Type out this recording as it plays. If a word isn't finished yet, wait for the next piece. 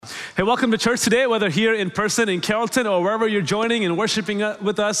Hey, welcome to church today, whether here in person in Carrollton or wherever you're joining and worshiping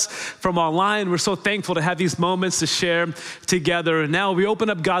with us from online. We're so thankful to have these moments to share together. And now we open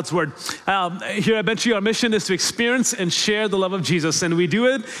up God's Word. Here at Bentree, our mission is to experience and share the love of Jesus. And we do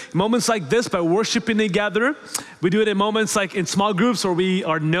it in moments like this by worshiping together. We do it in moments like in small groups where we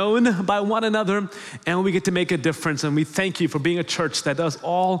are known by one another and we get to make a difference. And we thank you for being a church that does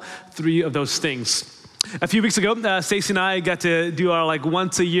all three of those things. A few weeks ago, Stacy and I got to do our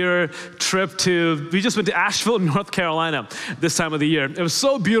once a year trip we just went to Asheville, North Carolina this time of the year. It was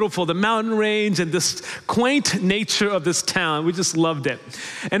so beautiful, the mountain range and this quaint nature of this town. We just loved it.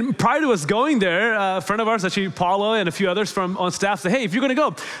 And prior to us going there, a friend of ours, actually Paula and a few others from on staff said, hey, if you're gonna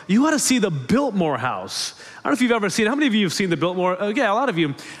go, you ought to see the Biltmore House. I don't know if you've ever seen it. How many of you have seen the Biltmore? Yeah, a lot of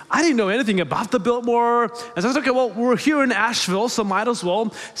you. I didn't know anything about the Biltmore. And so I was like, okay, well, we're here in Asheville, so might as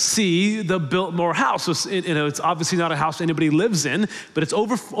well see the Biltmore House. So, it's obviously not a house anybody lives in, but it's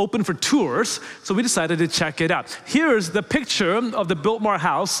open for tours, so we decided to check it out. Here's the picture of the Biltmore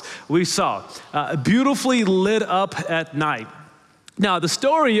House we saw, beautifully lit up at night. Now, the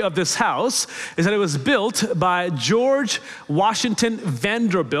story of this house is that it was built by George Washington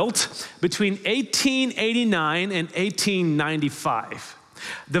Vanderbilt between 1889 and 1895.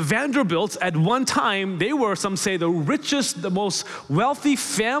 The Vanderbilts, at one time, they were, some say, the richest, the most wealthy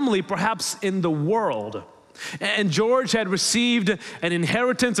family perhaps in the world. And George had received an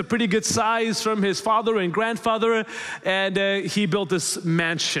inheritance, a pretty good size from his father and grandfather, and he built this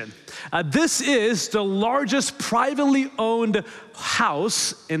mansion. This is the largest privately owned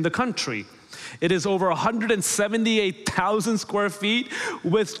house in the country. It is over 178,000 square feet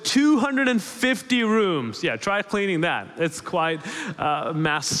with 250 rooms. Yeah, try cleaning that. It's quite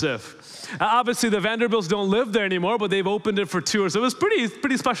massive. Obviously, the Vanderbilts don't live there anymore, but they've opened it for tours. It was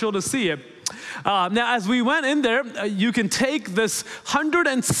pretty special to see it. Now, as we went in there, you can take this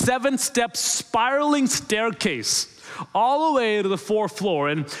 107-step spiraling staircase all the way to the fourth floor.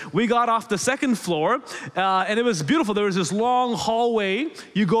 And we got off the second floor, and it was beautiful. There was this long hallway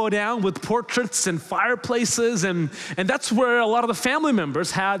you go down with portraits and fireplaces, and that's where a lot of the family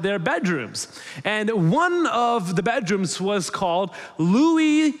members had their bedrooms. And one of the bedrooms was called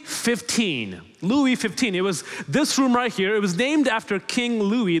Louis XV. Louis XV. It was this room right here. It was named after King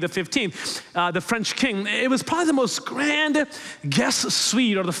Louis XV, the French king. It was probably the most grand guest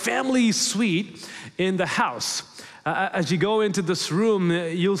suite or the family suite in the house. As you go into this room,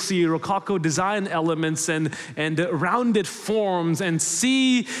 you'll see Rococo design elements and rounded forms and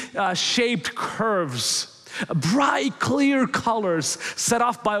C-shaped curves, bright, clear colors set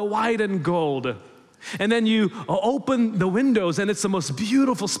off by white and gold. And then you open the windows, and it's the most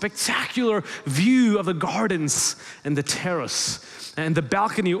beautiful, spectacular view of the gardens and the terrace. And the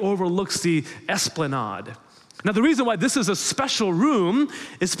balcony overlooks the esplanade. Now, the reason why this is a special room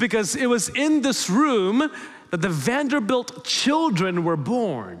is because it was in this room that the Vanderbilt children were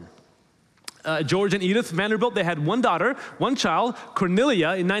born. George and Edith Vanderbilt, they had one daughter, one child,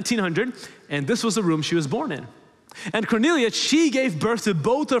 Cornelia, in 1900, and this was the room she was born in. And Cornelia, she gave birth to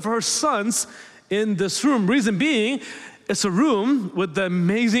both of her sons in this room. Reason being, it's a room with the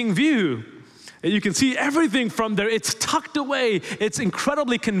amazing view. You can see everything from there. It's tucked away. It's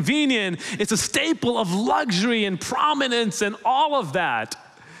incredibly convenient. It's a staple of luxury and prominence and all of that.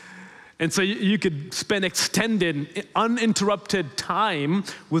 And so you could spend extended, uninterrupted time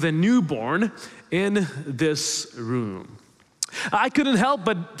with a newborn in this room. I couldn't help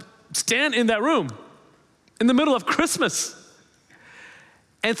but stand in that room in the middle of Christmas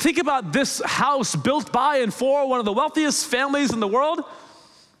and think about this house built by and for one of the wealthiest families in the world,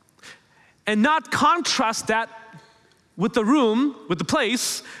 and not contrast that with the room, with the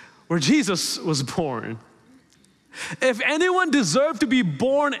place where Jesus was born. If anyone deserved to be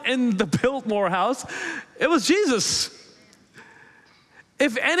born in the Biltmore house, it was Jesus.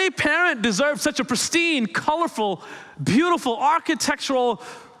 If any parent deserved such a pristine, colorful, beautiful, architectural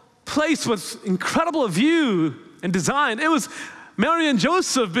place with incredible view and design, it was Mary and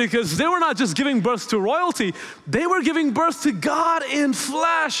Joseph, because they were not just giving birth to royalty, they were giving birth to God in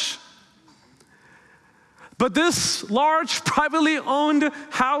flesh. But this large, privately owned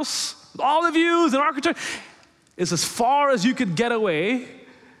house, with all the views and architecture, is as far as you could get away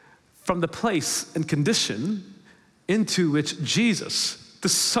from the place and condition into which Jesus, the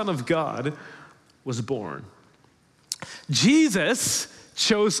Son of God, was born. Jesus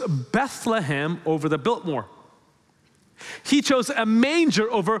chose Bethlehem over the Biltmore. He chose a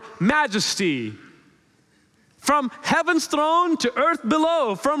manger over majesty. From heaven's throne to earth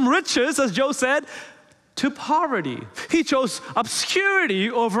below, from riches, as Joe said, to poverty. He chose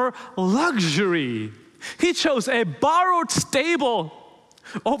obscurity over luxury. He chose a borrowed stable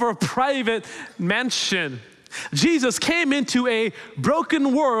over a private mansion. Jesus came into a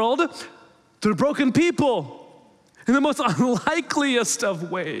broken world through broken people in the most unlikeliest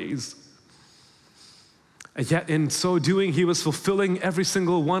of ways. And yet in so doing, he was fulfilling every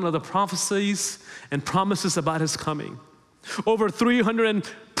single one of the prophecies and promises about his coming. Over 300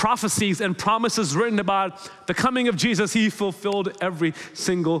 prophecies and promises written about the coming of Jesus, he fulfilled every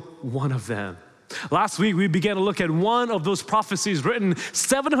single one of them. Last week, we began to look at one of those prophecies written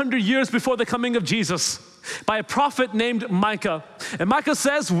 700 years before the coming of Jesus by a prophet named Micah. And Micah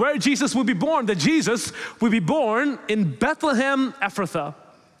says where Jesus will be born, that Jesus will be born in Bethlehem Ephrathah.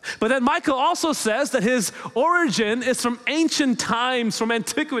 But then Micah also says that his origin is from ancient times, from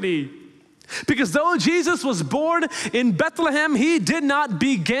antiquity. Because though Jesus was born in Bethlehem, he did not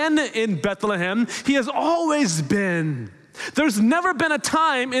begin in Bethlehem. He has always been. There's never been a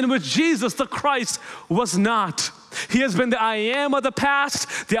time in which Jesus the Christ was not. He has been the I am of the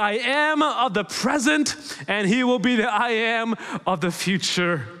past, the I am of the present, and he will be the I am of the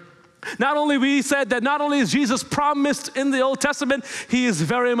future. We said that not only is Jesus promised in the Old Testament, he is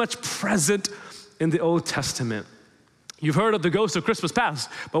very much present in the Old Testament. You've heard of the ghost of Christmas past,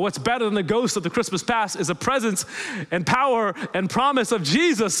 but what's better than the ghost of the Christmas past is the presence and power and promise of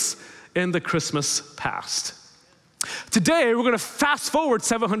Jesus in the Christmas past. Today, we're going to fast forward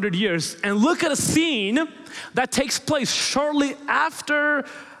 700 years and look at a scene that takes place shortly after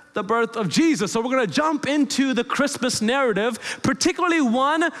the birth of Jesus. So we're going to jump into the Christmas narrative, particularly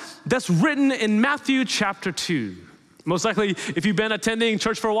one that's written in Matthew chapter 2. Most likely, if you've been attending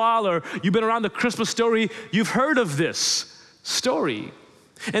church for a while or you've been around the Christmas story, you've heard of this story.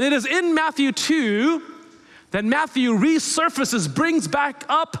 And it is in Matthew 2 that Matthew resurfaces, brings back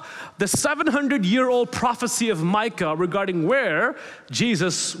up the 700-year-old prophecy of Micah regarding where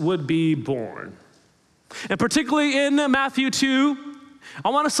Jesus would be born. And particularly in Matthew 2, I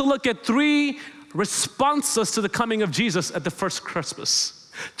want us to look at 3 responses to the coming of Jesus at the first Christmas.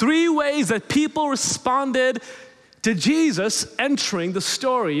 3 ways that people responded to Jesus entering the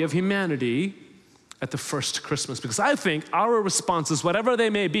story of humanity at the first Christmas. Because I think our responses, whatever they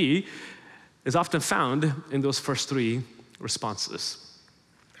may be, is often found in those first 3 responses.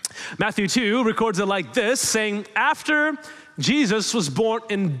 Matthew 2 records it like this, saying, after Jesus was born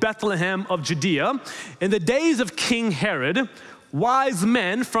in Bethlehem of Judea, in the days of King Herod, wise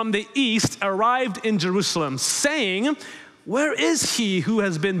men from the east arrived in Jerusalem, saying, where is he who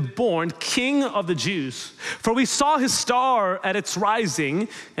has been born King of the Jews? For we saw his star at its rising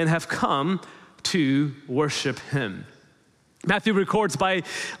and have come to worship him. Matthew records by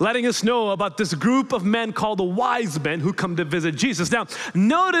letting us know about this group of men called the wise men who come to visit Jesus. Now,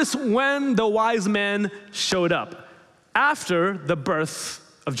 notice when the wise men showed up after the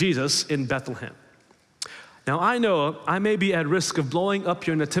birth of Jesus in Bethlehem. Now, I know I may be at risk of blowing up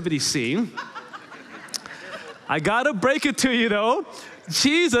your nativity scene. I gotta break it to you though,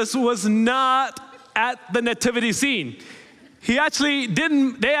 Jesus was not at the nativity scene. Jesus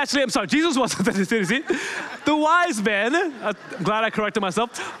wasn't at the nativity scene. The wise men, I'm glad I corrected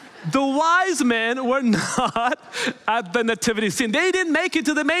myself. The wise men were not at the nativity scene. They didn't make it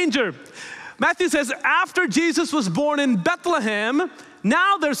to the manger. Matthew says after Jesus was born in Bethlehem,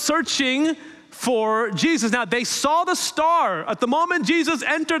 now they're searching for Jesus. Now, they saw the star at the moment Jesus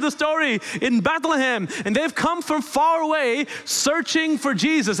entered the story in Bethlehem, and they've come from far away searching for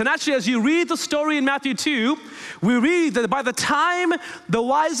Jesus. And actually, as you read the story in Matthew 2, we read that by the time the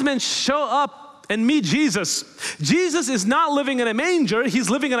wise men show up and meet Jesus, Jesus is not living in a manger, he's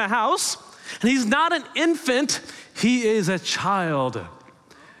living in a house, and he's not an infant, he is a child.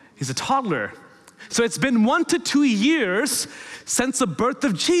 He's a toddler. So it's been 1 to 2 years since the birth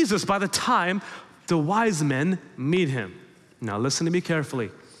of Jesus by the time the wise men meet him. Now listen to me carefully.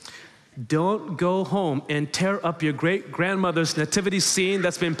 Don't go home and tear up your great-grandmother's nativity scene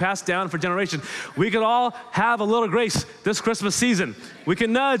that's been passed down for generations. We can all have a little grace this Christmas season. We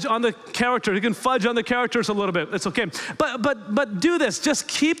can nudge on the character. We can fudge on the characters a little bit. It's okay. But do this. Just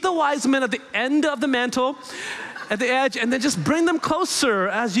keep the wise men at the end of the mantle, at the edge, and then just bring them closer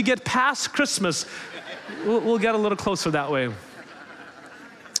as you get past Christmas. We'll get a little closer that way.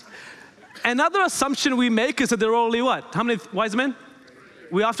 Another assumption we make is that there are only what? How many wise men?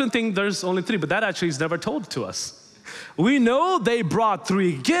 We often think there's only 3, but that actually is never told to us. We know they brought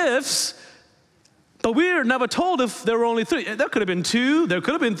 3 gifts, but we are never told if there were only 3. There could have been 2, there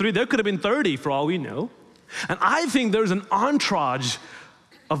could have been 3, there could have been 30 for all we know. And I think there's an entourage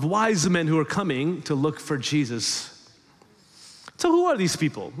of wise men who are coming to look for Jesus. So who are these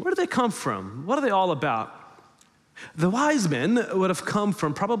people? Where do they come from? What are they all about? The wise men would have come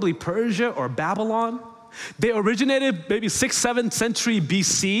from probably Persia or Babylon. They originated maybe 6th, 7th century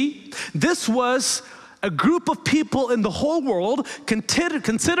BC. This was a group of people in the whole world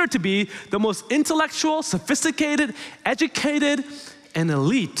considered to be the most intellectual, sophisticated, educated, and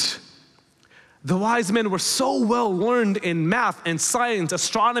elite. The wise men were so well learned in math and science,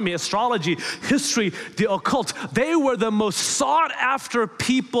 astronomy, astrology, history, the occult. They were the most sought after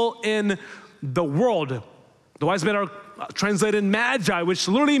people in the world. The wise men are translated magi, which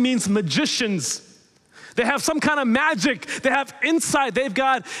literally means magicians. They have some kind of magic. They have insight. They've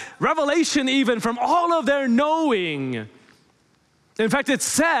got revelation even from all of their knowing. In fact, it's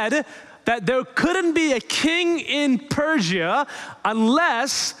said that there couldn't be a king in Persia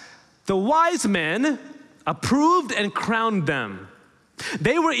unless the wise men approved and crowned them.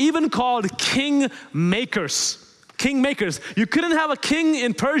 They were even called king makers. King makers. You couldn't have a king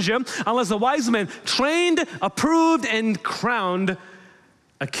in Persia unless the wise men trained, approved, and crowned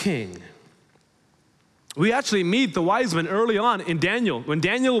a king. We actually meet the wise men early on in Daniel, when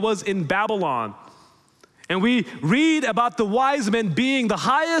Daniel was in Babylon. And we read about the wise men being the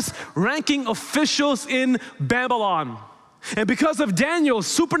highest ranking officials in Babylon. And because of Daniel's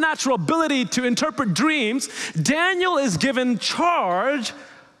supernatural ability to interpret dreams, Daniel is given charge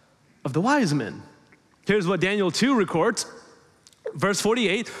of the wise men. Here's what Daniel 2 records. Verse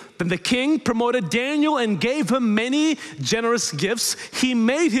 48, then the king promoted Daniel and gave him many generous gifts. He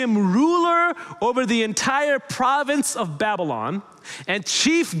made him ruler over the entire province of Babylon and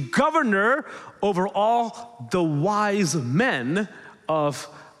chief governor over all the wise men of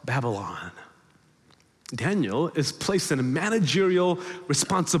Babylon. Daniel is placed in a managerial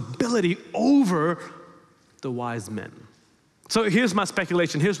responsibility over the wise men. So here's my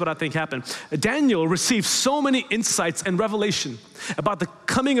speculation. Here's what I think happened. Daniel received so many insights and revelation about the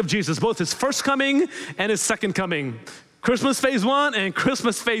coming of Jesus, both his first coming and his second coming. Christmas phase 1 and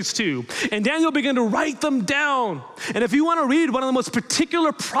Christmas phase 2. And Daniel began to write them down. And if you want to read one of the most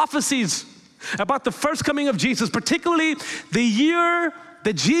particular prophecies about the first coming of Jesus, particularly the year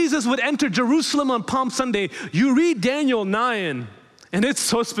that Jesus would enter Jerusalem on Palm Sunday, you read Daniel 9, and it's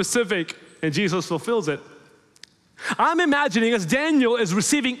so specific, and Jesus fulfills it. I'm imagining as Daniel is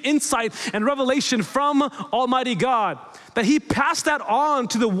receiving insight and revelation from Almighty God, that he passed that on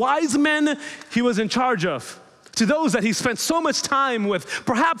to the wise men he was in charge of, to those that he spent so much time with.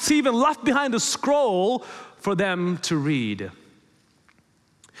 Perhaps he even left behind a scroll for them to read.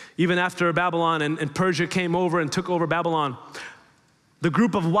 Even after Babylon and Persia came over and took over Babylon, the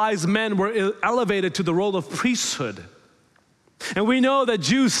group of wise men were elevated to the role of priesthood. And we know that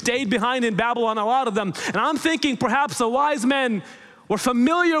Jews stayed behind in Babylon, a lot of them. And I'm thinking perhaps the wise men were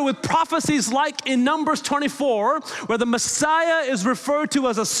familiar with prophecies like in Numbers 24, where the Messiah is referred to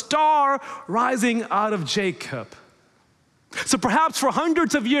as a star rising out of Jacob. So perhaps for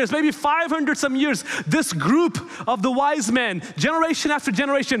hundreds of years, maybe 500 some years, this group of the wise men, generation after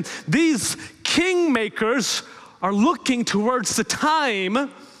generation, these kingmakers are looking towards the time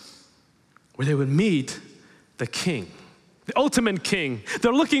where they would meet the king. The ultimate king.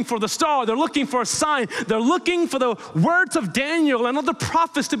 They're looking for the star. They're looking for a sign. They're looking for the words of Daniel and other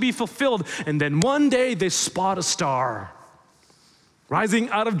prophets to be fulfilled. And then one day they spot a star rising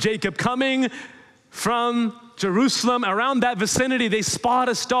out of Jacob, coming from Jerusalem, around that vicinity. They spot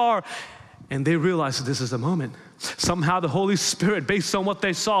a star and they realize that this is the moment. Somehow the Holy Spirit, based on what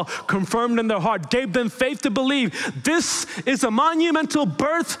they saw, confirmed in their heart, gave them faith to believe this is a monumental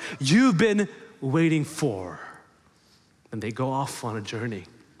birth you've been waiting for. And they go off on a journey.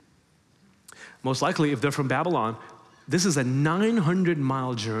 Most likely, if they're from Babylon, this is a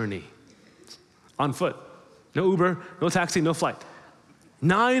 900-mile journey on foot. No Uber, no taxi, no flight.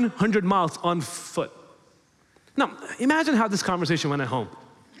 900 miles on foot. Now, imagine how this conversation went at home.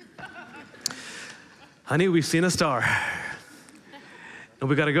 Honey, we've seen a star, and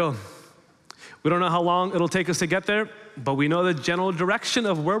we gotta go. We don't know how long it'll take us to get there, but we know the general direction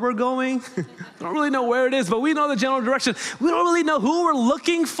of where we're going. We don't really know where it is, but we know the general direction. We don't really know who we're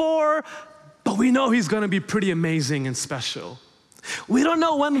looking for, but we know he's gonna be pretty amazing and special. We don't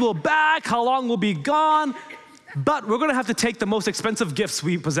know when we'll back, how long we'll be gone, but we're gonna have to take the most expensive gifts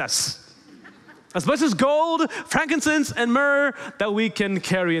we possess. As much as gold, frankincense, and myrrh that we can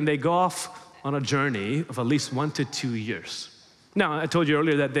carry, and they go off on a journey of at least 1 to 2 years. Now, I told you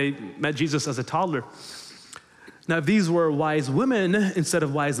earlier that they met Jesus as a toddler. Now, if these were wise women instead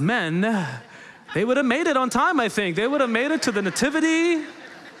of wise men, they would have made it on time, I think. They would have made it to the nativity,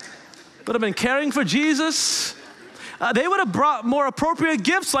 would have been caring for Jesus. They would have brought more appropriate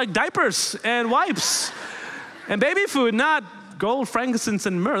gifts like diapers and wipes and baby food, not gold, frankincense,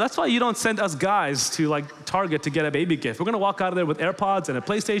 and myrrh. That's why you don't send us guys to like Target to get a baby gift. We're gonna walk out of there with AirPods and a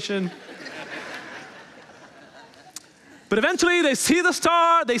PlayStation. But eventually they see the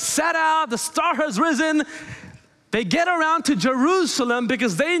star, they set out, the star has risen. They get around to Jerusalem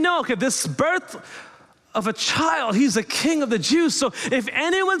because they know, okay, this birth of a child, he's the king of the Jews. So if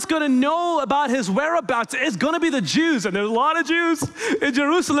anyone's gonna know about his whereabouts, it's gonna be the Jews. And there's a lot of Jews in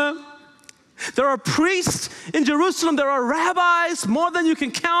Jerusalem. There are priests in Jerusalem. There are rabbis, more than you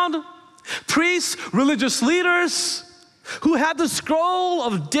can count. Priests, religious leaders who had the scroll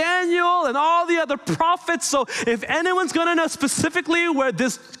of Daniel and all the other prophets. So if anyone's gonna know specifically where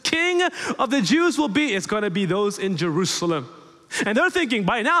this king of the Jews will be, it's gonna be those in Jerusalem. And they're thinking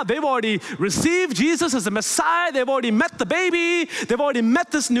by now they've already received Jesus as the Messiah. They've already met the baby. They've already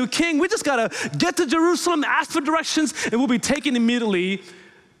met this new king. We just gotta get to Jerusalem, ask for directions, and we'll be taken immediately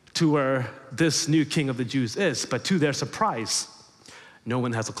to where this new king of the Jews is. But to their surprise, no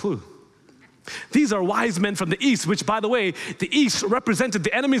one has a clue. These are wise men from the east, which, by the way, the east represented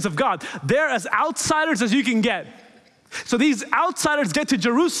the enemies of God. They're as outsiders as you can get. So these outsiders get to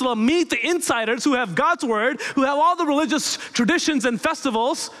Jerusalem, meet the insiders who have God's word, who have all the religious traditions and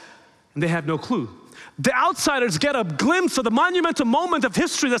festivals, and they have no clue. The outsiders get a glimpse of the monumental moment of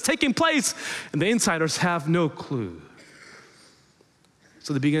history that's taking place, and the insiders have no clue.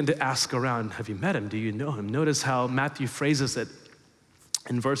 So they begin to ask around, have you met him? Do you know him? Notice how Matthew phrases it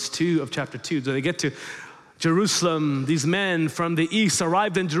in verse 2 of chapter 2. So they get to Jerusalem. These men from the east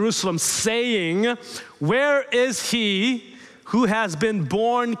arrived in Jerusalem saying, where is he who has been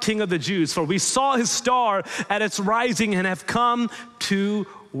born King of the Jews? For we saw his star at its rising and have come to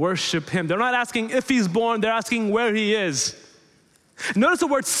worship him. They're not asking if he's born, they're asking where he is. Notice the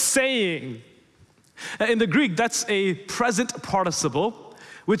word saying. In the Greek, that's a present participle,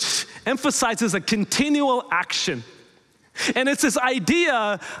 which emphasizes a continual action. And it's this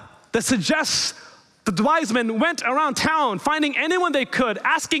idea that suggests that the wise men went around town, finding anyone they could,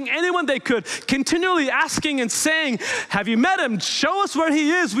 asking anyone they could, continually asking and saying, have you met him? Show us where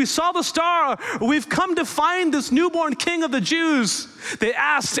he is. We saw the star. We've come to find this newborn king of the Jews. They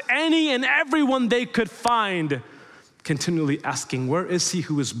asked any and everyone they could find, continually asking, where is he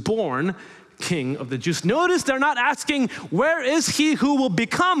who was born King of the Jews? Notice they're not asking, where is he who will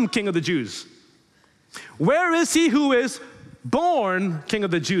become King of the Jews? Where is he who is born King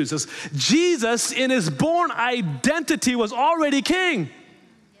of the Jews? As Jesus, in his born identity, was already king.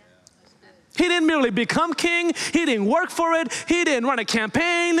 He didn't merely become king. He didn't work for it. He didn't run a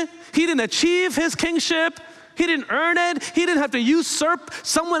campaign. He didn't achieve his kingship. He didn't earn it. He didn't have to usurp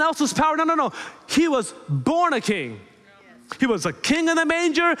someone else's power. No. He was born a king. He was a king in the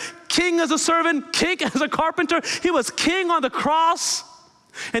manger, king as a servant, king as a carpenter. He was king on the cross.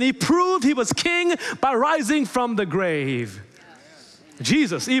 And he proved he was king by rising from the grave.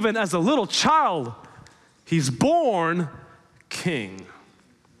 Jesus, even as a little child, he's born king.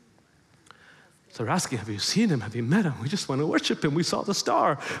 So they're asking, have you seen him? Have you met him? We just want to worship him. We saw the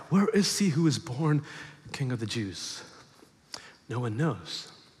star. Where is he who is born King of the Jews? No one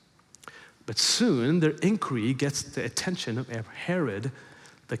knows. But soon their inquiry gets the attention of Herod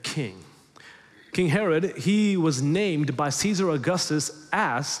the king. King Herod, he was named by Caesar Augustus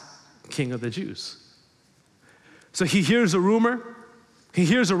as King of the Jews. So he hears a rumor, he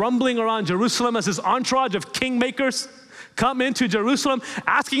hears a rumbling around Jerusalem as his entourage of kingmakers come into Jerusalem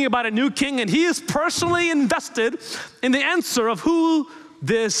asking about a new king, and he is personally invested in the answer of who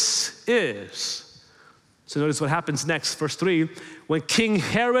this is. So notice what happens next, verse 3. When King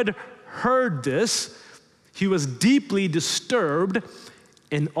Herod heard this, he was deeply disturbed,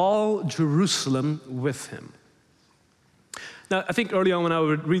 and all Jerusalem with him. Now, I think early on when I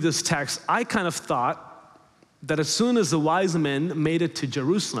would read this text, I kind of thought that as soon as the wise men made it to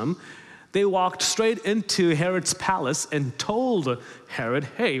Jerusalem, they walked straight into Herod's palace and told Herod,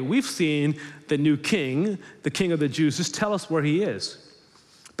 hey, we've seen the new king, the king of the Jews, just tell us where he is.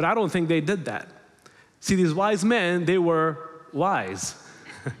 But I don't think they did that. See, these wise men, they were wise.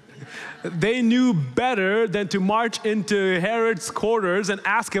 They knew better than to march into Herod's quarters and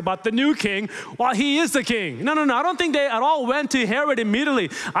ask about the new king while he is the king. No. I don't think they at all went to Herod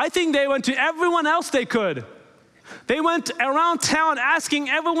immediately. I think they went to everyone else they could. They went around town asking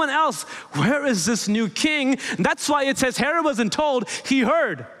everyone else, where is this new king? And that's why it says Herod wasn't told, he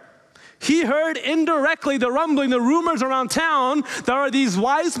heard. He heard indirectly the rumbling, the rumors around town. There are these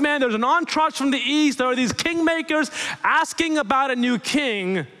wise men, there's an entourage from the east, there are these kingmakers asking about a new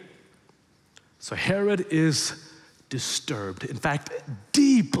king. So Herod is disturbed, in fact,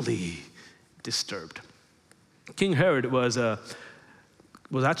 deeply disturbed. King Herod was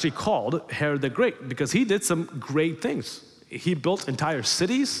actually called Herod the Great because he did some great things. He built entire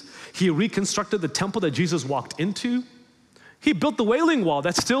cities. He reconstructed the temple that Jesus walked into. He built the Wailing Wall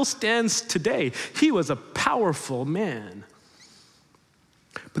that still stands today. He was a powerful powerful man.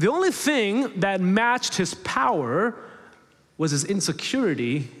 But the only thing that matched his power was his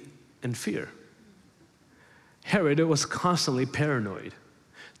insecurity and fear. Herod was constantly paranoid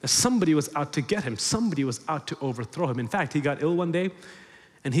that somebody was out to get him. Somebody was out to overthrow him. In fact, he got ill one day,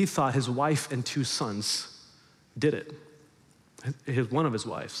 and he thought his wife and 2 sons did it. One of his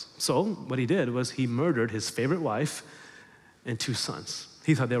wives. So what he did was he murdered his favorite wife and 2 sons.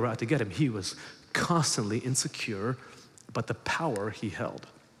 He thought they were out to get him. He was constantly insecure about the power he held.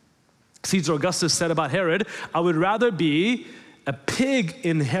 Caesar Augustus said about Herod, "I would rather be a pig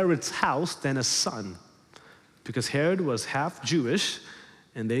in Herod's house than a son," because Herod was half Jewish,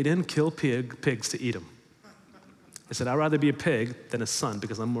 and they didn't kill pigs to eat them. He said, "I'd rather be a pig than a son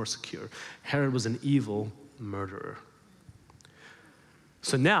because I'm more secure." Herod was an evil murderer.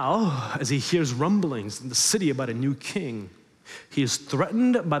 So now, as he hears rumblings in the city about a new king, he is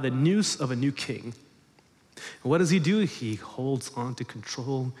threatened by the news of a new king. And what does he do? He holds on to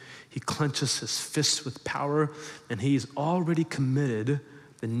control. He clenches his fists with power, and he's already committed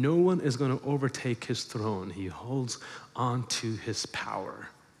that no one is going to overtake his throne. He holds on to his power.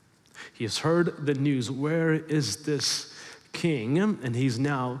 He has heard the news, where is this king? And he's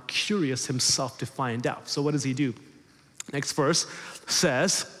now curious himself to find out. So what does he do? Next verse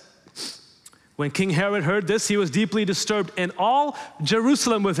says, when King Herod heard this, he was deeply disturbed, and all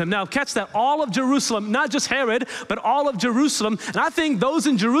Jerusalem with him. Now catch that, all of Jerusalem, not just Herod, but all of Jerusalem. And I think those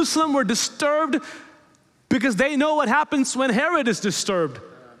in Jerusalem were disturbed because they know what happens when Herod is disturbed.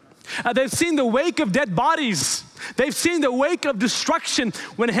 They've seen the wake of dead bodies. They've seen the wake of destruction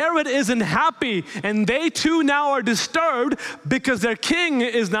when Herod isn't happy, and they too now are disturbed because their king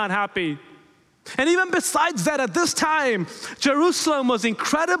is not happy. And even besides that, at this time, Jerusalem was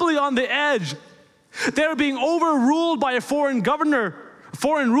incredibly on the edge. They were being overruled by a foreign governor, a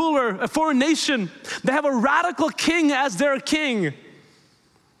foreign ruler, a foreign nation. They have a radical king as their king.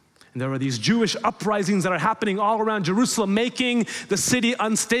 And there are these Jewish uprisings that are happening all around Jerusalem, making the city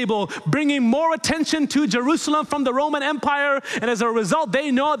unstable, bringing more attention to Jerusalem from the Roman Empire. And as a result,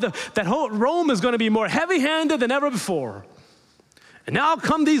 they know that Rome is going to be more heavy-handed than ever before. And now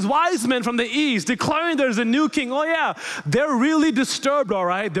come these wise men from the east declaring there's a new king. Oh yeah, they're really disturbed, all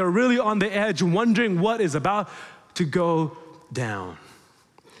right? They're really on the edge, wondering what is about to go down.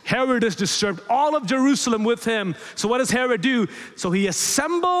 Herod is disturbed, all of Jerusalem with him. So what does Herod do? So he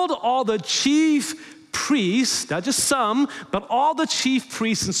assembled all the chief priests, not just some, but all the chief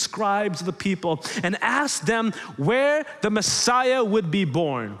priests and scribes of the people, and asked them where the Messiah would be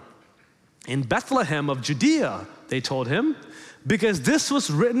born. In Bethlehem of Judea, they told him, because this was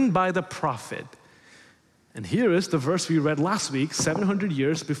written by the prophet. And here is the verse we read last week, 700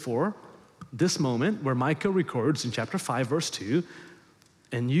 years before this moment, where Micah records in chapter 5, verse 2,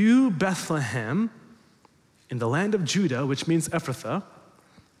 "And you, Bethlehem, in the land of Judah," which means Ephrathah,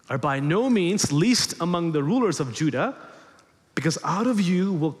 "are by no means least among the rulers of Judah, because out of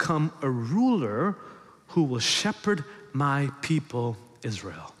you will come a ruler who will shepherd my people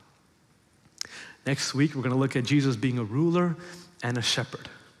Israel." Next week, we're going to look at Jesus being a ruler and a shepherd.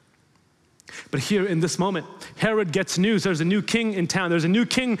 But here in this moment, Herod gets news. There's a new king in town. There's a new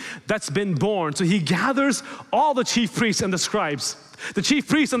king that's been born. So he gathers all the chief priests and the scribes. The chief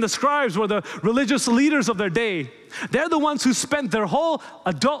priests and the scribes were the religious leaders of their day. They're the ones who spent their whole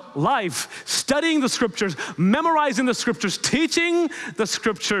adult life studying the scriptures, memorizing the scriptures, teaching the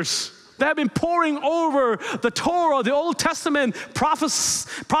scriptures. They have been poring over the Torah, the Old Testament,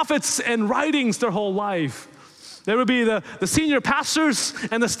 prophets and writings their whole life. There would be the senior pastors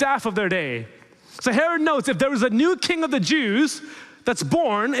and the staff of their day. So Herod knows if there was a new king of the Jews that's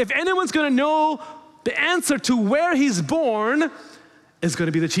born, if anyone's going to know the answer to where he's born, it's going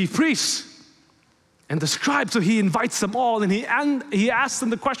to be the chief priests and the scribes. So he invites them all and he asks them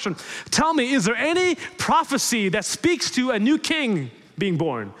the question, "Tell me, is there any prophecy that speaks to a new king being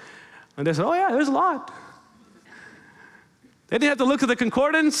born?" And they said, "Oh yeah, there's a lot." They didn't have to look at the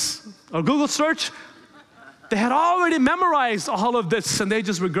concordance or Google search. They had already memorized all of this, and they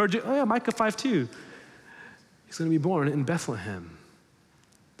just regurgitated, "Oh yeah, Micah 5:2. He's going to be born in Bethlehem,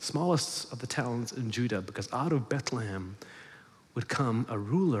 the smallest of the towns in Judah, because out of Bethlehem would come a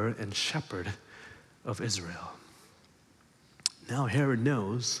ruler and shepherd of Israel." Now Herod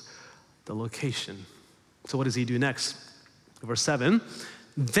knows the location. So what does he do next? Verse 7,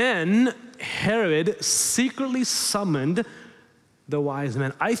 "Then Herod secretly summoned the wise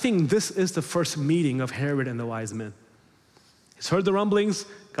men." I think this is the first meeting of Herod and the wise men. He's heard the rumblings,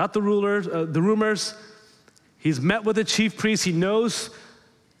 got the rumors. He's met with the chief priests. He knows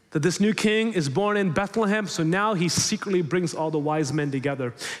that this new king is born in Bethlehem, so now he secretly brings all the wise men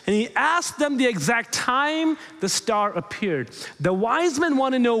together. And he asked them the exact time the star appeared. The wise men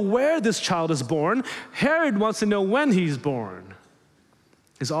want to know where this child is born. Herod wants to know when he's born.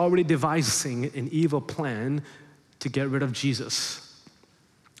 He's already devising an evil plan to get rid of Jesus.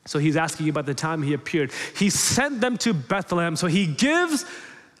 So he's asking about the time he appeared. He sent them to Bethlehem, so he gives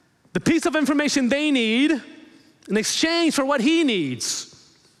the piece of information they need in exchange for what he needs.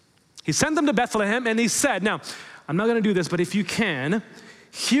 He sent them to Bethlehem and he said, now, I'm not gonna do this, but if you can,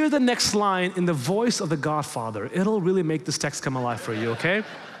 hear the next line in the voice of the Godfather. It'll really make this text come alive for you, okay?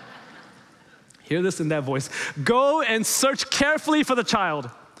 Hear this in that voice. Go and search carefully for the child.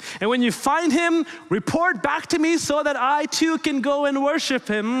 And when you find him, report back to me so that I too can go and worship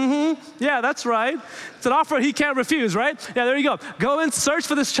him. Yeah, that's right. It's an offer he can't refuse, right? Yeah, there you go. Go and search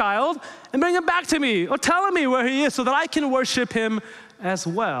for this child and bring him back to me, or tell me where he is so that I can worship him as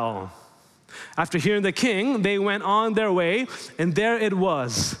well. After hearing the king, they went on their way, and there it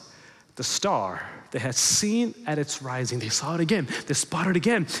was, the star they had seen at its rising. They saw it again. They spotted it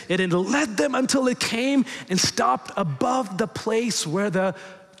again. It had led them until it came and stopped above the place where the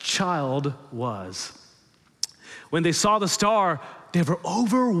child was. When they saw the star, they were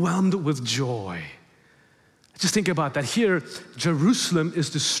overwhelmed with joy. Just think about that. Here, Jerusalem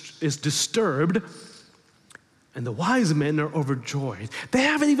is disturbed, and the wise men are overjoyed. They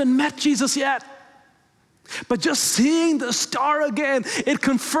haven't even met Jesus yet. But just seeing the star again, it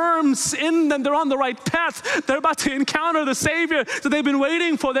confirms in them they're on the right path. They're about to encounter the Savior that they've been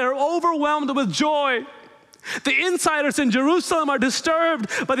waiting for. They're overwhelmed with joy. The insiders in Jerusalem are disturbed,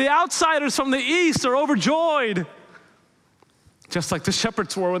 but the outsiders from the east are overjoyed. Just like the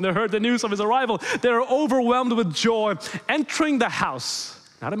shepherds were when they heard the news of his arrival. They're overwhelmed with joy. Entering the house,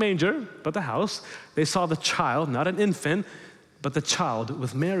 not a manger, but the house, they saw the child, not an infant, but the child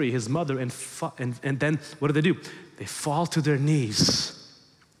with Mary, his mother, and then what do? They fall to their knees.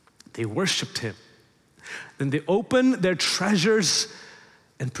 They worshiped him. Then they opened their treasures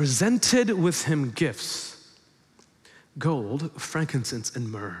and presented with him gifts, gold, frankincense,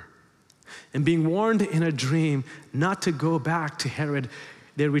 and myrrh. And being warned in a dream not to go back to Herod,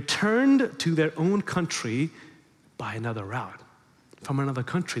 they returned to their own country by another route. From another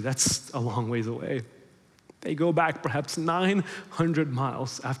country, that's a long ways away. They go back perhaps 900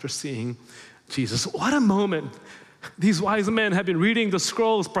 miles after seeing Jesus. What a moment. These wise men have been reading the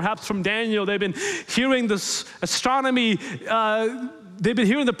scrolls, perhaps from Daniel. They've been hearing this astronomy. They've been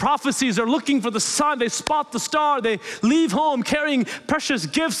hearing the prophecies. They're looking for the sun. They spot the star. They leave home carrying precious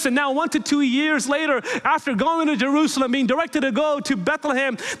gifts. And now 1 to 2 years later, after going to Jerusalem, being directed to go to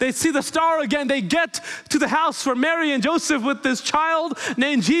Bethlehem, they see the star again. They get to the house where Mary and Joseph with this child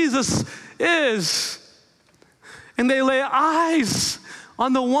named Jesus is. And they lay eyes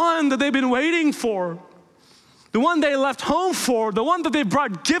on the one that they've been waiting for, the one they left home for, the one that they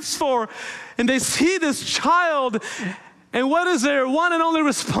brought gifts for. And they see this child, and what is their one and only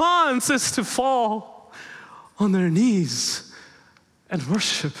response is to fall on their knees and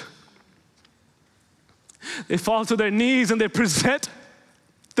worship. They fall to their knees and they present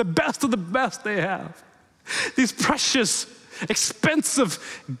the best of the best they have. These precious,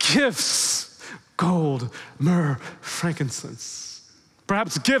 expensive gifts. Gold, myrrh, frankincense.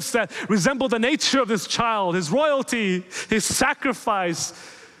 Perhaps gifts that resemble the nature of this child, his royalty, his sacrifice.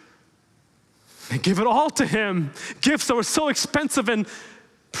 They give it all to him. Gifts that were so expensive and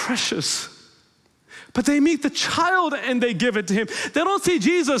precious. But they meet the child and they give it to him. They don't see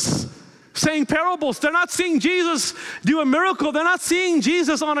Jesus saying parables. They're not seeing Jesus do a miracle. They're not seeing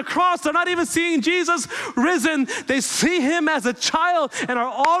Jesus on a cross. They're not even seeing Jesus risen. They see him as a child and are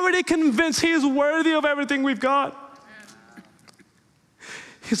already convinced he is worthy of everything we've got.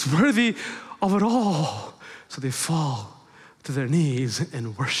 He's worthy of it all. So they fall to their knees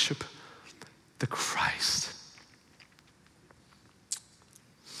and worship the Christ.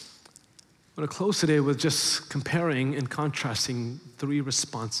 I'm going to close today with just comparing and contrasting 3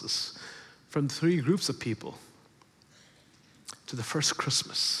 responses from 3 groups of people to the first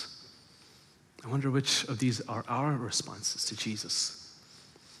Christmas. I wonder which of these are our responses to Jesus.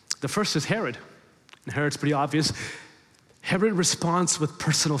 The first is Herod. And Herod's pretty obvious. Herod responds with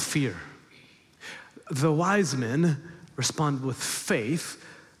personal fear. The wise men respond with faith,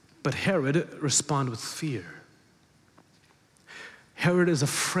 but Herod responds with fear. Herod is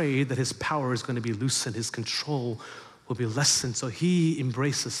afraid that his power is going to be loosened, his control will be lessened, so he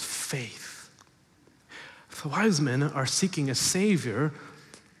embraces faith. The wise men are seeking a savior,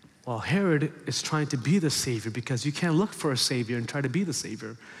 while Herod is trying to be the savior, because you can't look for a savior and try to be the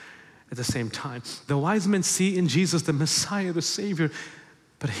savior at the same time. The wise men see in Jesus the Messiah, the Savior,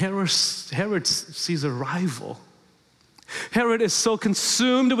 But Herod sees a rival. Herod is so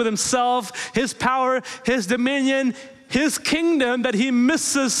consumed with himself, his power, his dominion, his kingdom that he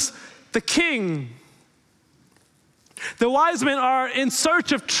misses the king. The wise men are in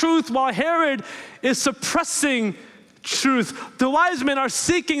search of truth while Herod is suppressing truth. The wise men are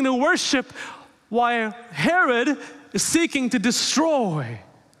seeking to worship while Herod is seeking to destroy.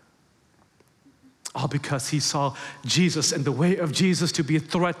 All because he saw Jesus and the way of Jesus to be a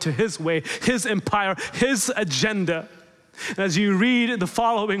threat to his way, his empire, his agenda. And as you read the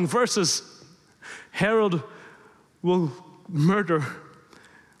following verses, Herod will murder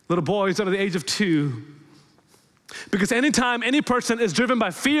little boys under the age of 2. Because anytime any person is driven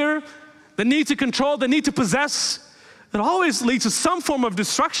by fear, the need to control, the need to possess, it always leads to some form of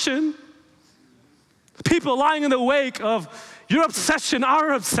destruction. People lying in the wake of your obsession,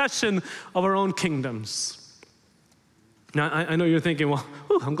 our obsession of our own kingdoms. Now, I know you're thinking, well,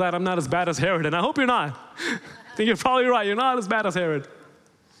 I'm glad I'm not as bad as Herod, and I hope you're not. I think you're probably right. You're not as bad as Herod.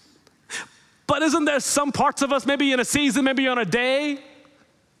 But isn't there some parts of us, maybe in a season, maybe on a day,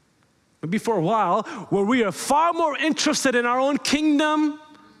 maybe for a while, where we are far more interested in our own kingdom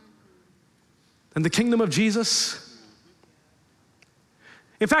than the kingdom of Jesus?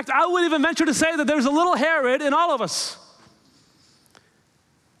 In fact, I would even venture to say that there's a little Herod in all of us.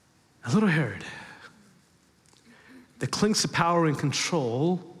 A little Herod that clings to power and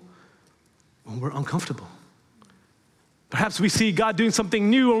control when we're uncomfortable. Perhaps we see God doing something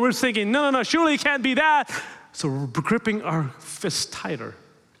new and we're thinking, no, surely it can't be that. So we're gripping our fists tighter.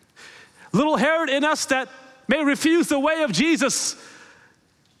 Little Herod in us that may refuse the way of Jesus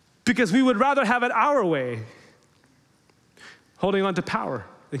because we would rather have it our way, holding on to power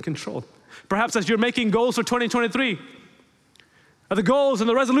and control. Perhaps as you're making goals for 2023, are the goals and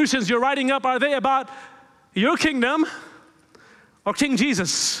the resolutions you're writing up, are they about your kingdom or King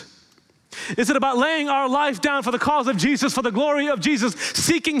Jesus? Is it about laying our life down for the cause of Jesus, for the glory of Jesus,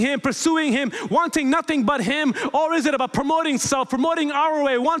 seeking Him, pursuing Him, wanting nothing but Him? Or is it about promoting self, promoting our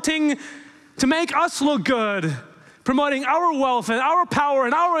way, wanting to make us look good, promoting our wealth and our power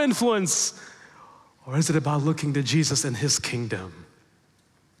and our influence? Or is it about looking to Jesus and His kingdom?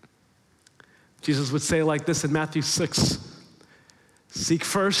 Jesus would say like this in Matthew 6, seek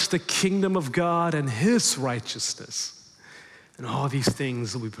first the kingdom of God and His righteousness, and all these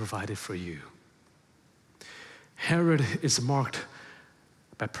things will be provided for you. Herod is marked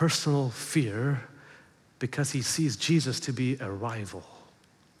by personal fear because he sees Jesus to be a rival.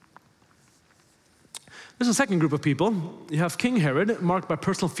 There's a second group of people. You have King Herod, marked by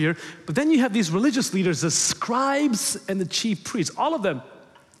personal fear, but then you have these religious leaders, the scribes and the chief priests, all of them.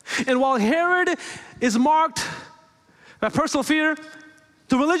 And while Herod is marked by personal fear,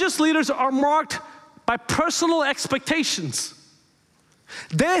 the religious leaders are marked by personal expectations.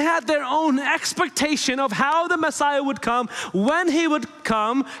 They had their own expectation of how the Messiah would come, when He would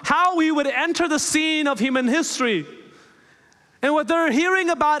come, how He would enter the scene of human history. And what they're hearing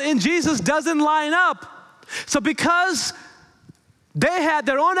about in Jesus doesn't line up. So because they had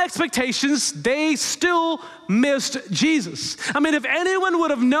their own expectations, they still missed Jesus. I mean, if anyone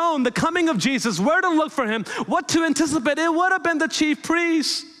would have known the coming of Jesus, where to look for Him, what to anticipate, it would have been the chief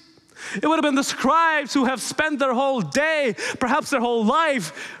priests. It would have been the scribes who have spent their whole day, perhaps their whole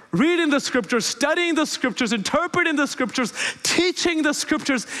life, reading the scriptures, studying the scriptures, interpreting the scriptures, teaching the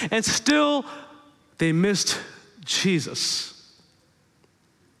scriptures, and still they missed Jesus.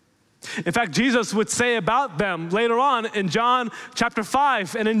 In fact, Jesus would say about them later on in John chapter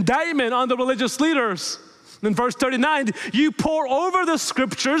 5, an indictment on the religious leaders. In verse 39, you pore over the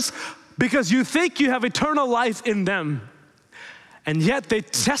scriptures because you think you have eternal life in them. And yet they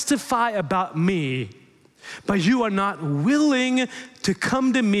testify about me, but you are not willing to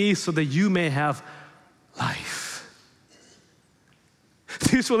come to me so that you may have life.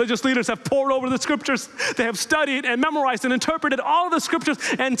 These religious leaders have pored over the scriptures. They have studied and memorized and interpreted all of the scriptures,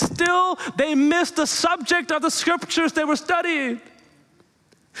 and still they missed the subject of the scriptures they were studying.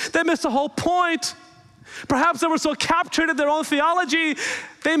 They missed the whole point. Perhaps they were so captured in their own theology,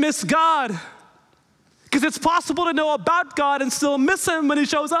 they missed God. Because it's possible to know about God and still miss Him when He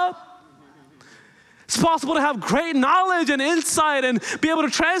shows up. It's possible to have great knowledge and insight and be able to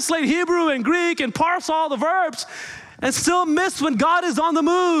translate Hebrew and Greek and parse all the verbs and still miss when God is on the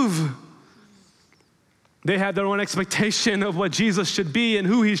move. They had their own expectation of what Jesus should be and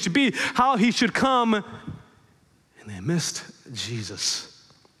who He should be, how He should come, and they missed Jesus.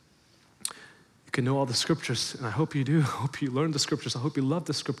 You can know all the scriptures, and I hope you do. I hope you learn the scriptures. I hope you love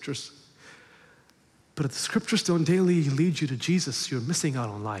the scriptures. But if the scriptures don't daily lead you to Jesus, you're missing out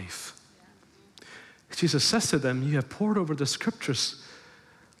on life. Jesus says to them, you have pored over the scriptures,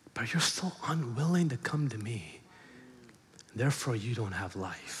 but you're still unwilling to come to me. Therefore, you don't have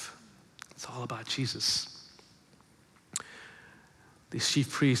life. It's all about Jesus. These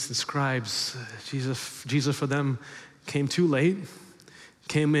chief priests and scribes, Jesus for them came too late,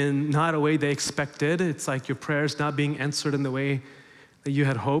 came in not a way they expected. It's like your prayers not being answered in the way that you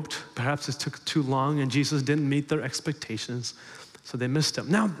had hoped. Perhaps it took too long and Jesus didn't meet their expectations, so they missed him.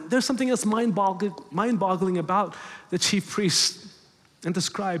 Now, there's something else mind-boggling about the chief priests and the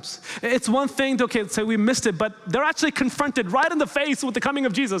scribes. It's one thing to say we missed it, but they're actually confronted right in the face with the coming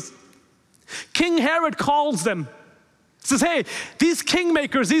of Jesus. King Herod calls them. Says, hey, these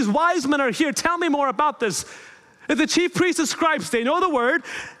kingmakers, these wise men are here. Tell me more about this. And the chief priests and scribes, they know the word.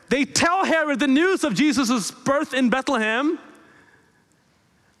 They tell Herod the news of Jesus' birth in Bethlehem.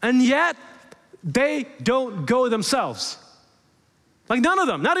 And yet, they don't go themselves. Like none of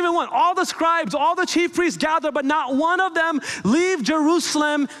them, not even one. All the scribes, all the chief priests gather, but not one of them leave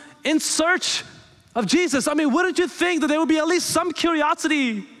Jerusalem in search of Jesus. I mean, wouldn't you think that there would be at least some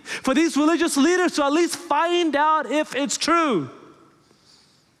curiosity for these religious leaders to at least find out if it's true?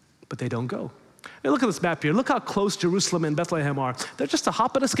 But they don't go. Hey, look at this map here. Look how close Jerusalem and Bethlehem are. They're just a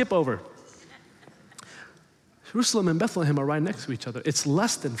hop and a skip over. Jerusalem and Bethlehem are right next to each other. It's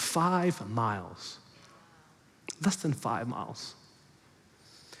less than 5 miles. Less than 5 miles.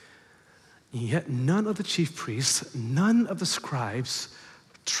 And yet none of the chief priests, none of the scribes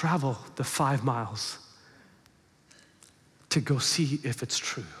travel the 5 miles to go see if it's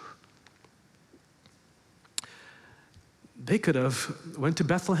true. They could have went to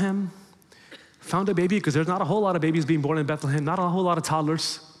Bethlehem, found a baby, because there's not a whole lot of babies being born in Bethlehem, not a whole lot of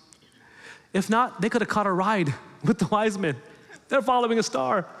toddlers. If not, they could have caught a ride with the wise men. They're following a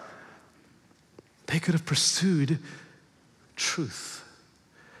star. They could have pursued truth.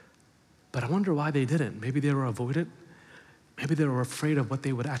 But I wonder why they didn't. Maybe they were avoidant. Maybe they were afraid of what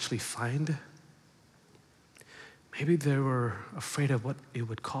they would actually find. Maybe they were afraid of what it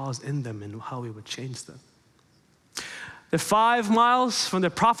would cause in them and how it would change them. They're 5 miles from the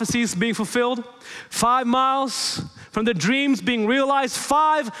prophecies being fulfilled, 5 miles from the dreams being realized,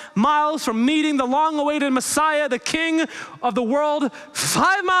 5 miles from meeting the long-awaited Messiah, the King of the world,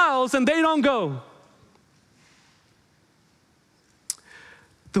 5 miles, and they don't go.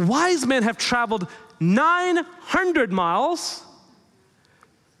 The wise men have traveled 900 miles,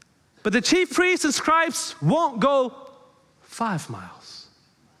 but the chief priests and scribes won't go 5 miles.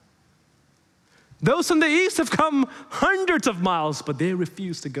 Those from the east have come hundreds of miles, but they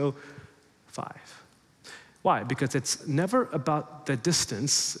refuse to go 5. Why? Because it's never about the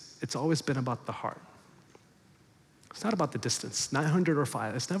distance, it's always been about the heart. It's not about the distance, 900 or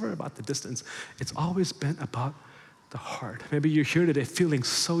 5, it's never about the distance. It's always been about the heart. Maybe you're here today feeling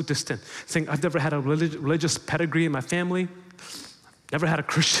so distant, saying, I've never had a religious pedigree in my family, never had a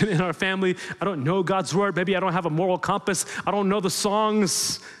Christian in our family, I don't know God's word, maybe I don't have a moral compass, I don't know the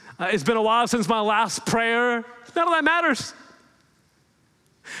songs, it's been a while since my last prayer. None of that matters.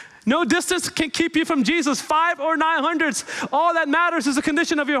 No distance can keep you from Jesus, 5 or 900s. All that matters is the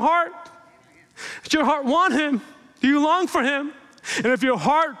condition of your heart. Does your heart want him? Do you long for him? And if your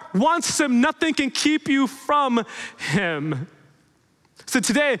heart wants him, nothing can keep you from him. So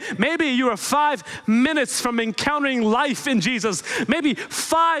today, maybe you are 5 minutes from encountering life in Jesus. Maybe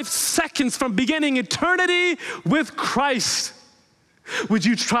 5 seconds from beginning eternity with Christ. Would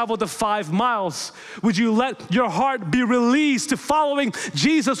you travel the 5 miles? Would you let your heart be released to following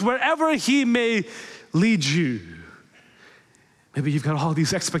Jesus wherever he may lead you? Maybe you've got all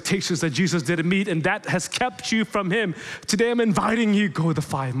these expectations that Jesus didn't meet and that has kept you from him. Today I'm inviting you, go the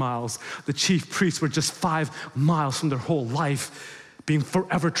 5 miles. The chief priests were just 5 miles from their whole life being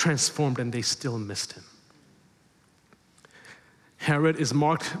forever transformed and they still missed him. Herod is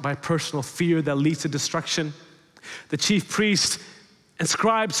marked by personal fear that leads to destruction. The chief priests and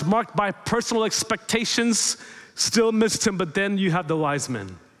scribes marked by personal expectations still missed him, but then you have the wise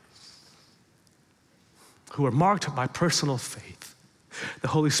men who are marked by personal faith. The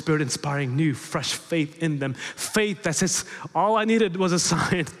Holy Spirit inspiring new, fresh faith in them. Faith that says, all I needed was a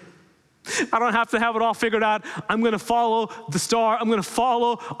sign. I don't have to have it all figured out. I'm gonna follow the star. I'm gonna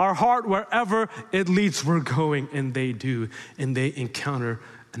follow our heart wherever it leads. We're going, and they do. And they encounter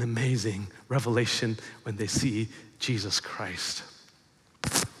an amazing revelation when they see Jesus Christ.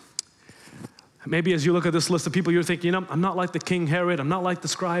 Maybe as you look at this list of people, you're thinking, I'm not like the King Herod, I'm not like the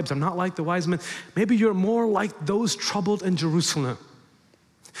scribes, I'm not like the wise men. Maybe you're more like those troubled in Jerusalem.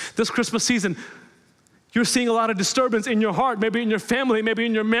 This Christmas season, you're seeing a lot of disturbance in your heart, maybe in your family, maybe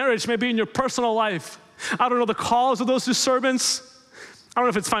in your marriage, maybe in your personal life. I don't know the cause of those disturbances. I don't know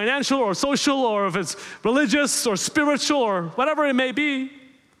if it's financial or social or if it's religious or spiritual or whatever it may be.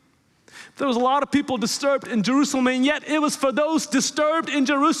 There was a lot of people disturbed in Jerusalem, and yet it was for those disturbed in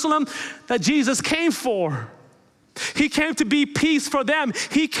Jerusalem that Jesus came for. He came to be peace for them.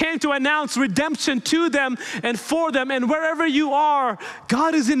 He came to announce redemption to them and for them. And wherever you are,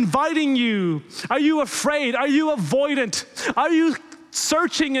 God is inviting you. Are you afraid? Are you avoidant? Are you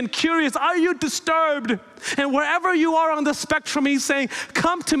searching and curious? Are you disturbed? And wherever you are on the spectrum, he's saying,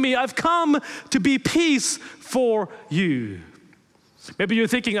 come to me. I've come to be peace for you. Maybe you're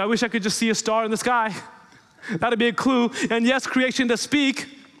thinking, I wish I could just see a star in the sky. That'd be a clue. And yes, creation does speak.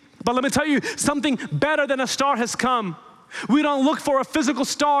 But let me tell you, something better than a star has come. We don't look for a physical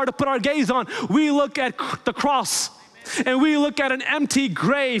star to put our gaze on. We look at the cross. And we look at an empty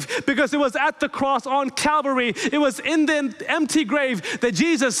grave, because it was at the cross on Calvary. It was in the empty grave that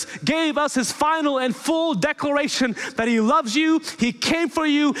Jesus gave us his final and full declaration that he loves you, he came for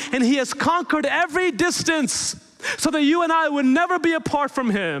you, and he has conquered every distance so that you and I would never be apart from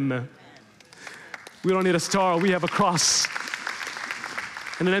him. We don't need a star, we have a cross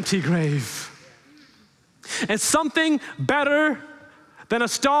and an empty grave. And something better than a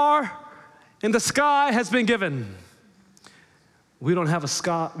star in the sky has been given. We don't have a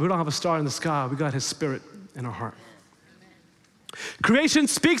star in the sky. We got his spirit in our heart. Creation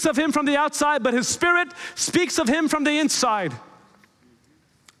speaks of him from the outside, but his spirit speaks of him from the inside.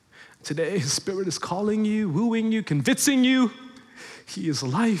 Today, his spirit is calling you, wooing you, convincing you. He is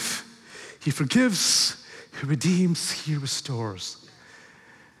life. He forgives, he redeems, he restores.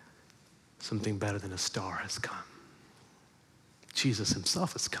 Something better than a star has come. Jesus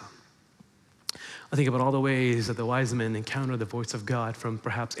himself has come. I think about all the ways that the wise men encountered the voice of God, from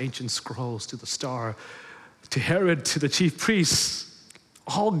perhaps ancient scrolls to the star, to Herod, to the chief priests,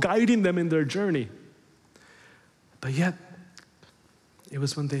 all guiding them in their journey. But yet, it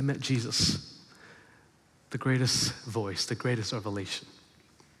was when they met Jesus, the greatest voice, the greatest revelation,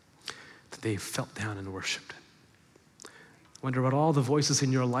 that they fell down and worshiped. I wonder what all the voices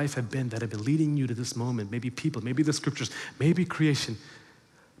in your life have been that have been leading you to this moment. Maybe people, maybe the scriptures, maybe creation.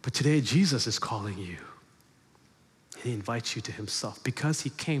 But today, Jesus is calling you. He invites you to himself. Because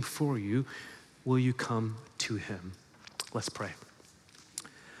he came for you, will you come to him? Let's pray.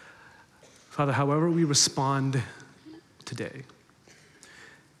 Father, however we respond today,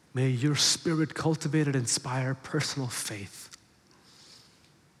 may your spirit cultivate and inspire personal faith.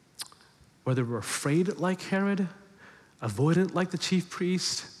 Whether we're afraid like Herod, avoidant like the chief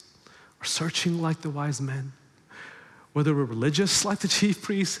priest, or searching like the wise men, whether we're religious like the chief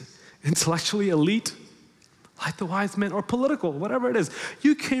priest, intellectually elite like the wise men, or political, whatever it is,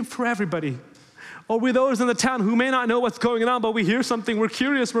 you came for everybody. Or we those in the town who may not know what's going on, but we hear something, we're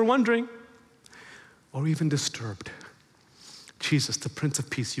curious, we're wondering, or even disturbed. Jesus, the Prince of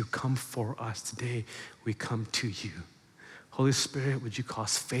Peace, you come for us today. We come to you. Holy Spirit, would you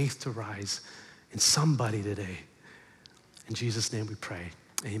cause faith to rise in somebody today? In Jesus' name we pray,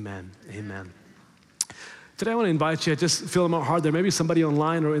 amen, amen. Today I want to invite you, I just feel in my heart there may be somebody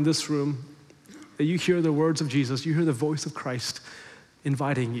online or in this room that you hear the words of Jesus, you hear the voice of Christ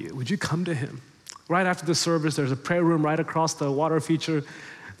inviting you. Would you come to him? Right after the service, there's a prayer room right across the water feature.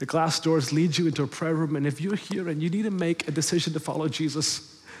 The glass doors lead you into a prayer room, and if you're here and you need to make a decision to follow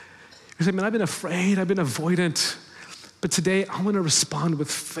Jesus, you're saying, man, I've been afraid, I've been avoidant, but today I want to respond with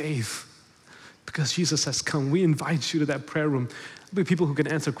faith because Jesus has come. We invite you to that prayer room. There'll be people who can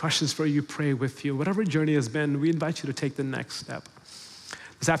answer questions for you, pray with you. Whatever journey has been, we invite you to take the next step.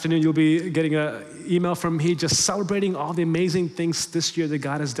 This afternoon, you'll be getting an email from me just celebrating all the amazing things this year that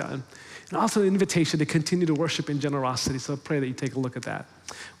God has done. And also an invitation to continue to worship in generosity. So I pray that you take a look at that.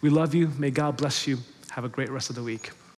 We love you. May God bless you. Have a great rest of the week.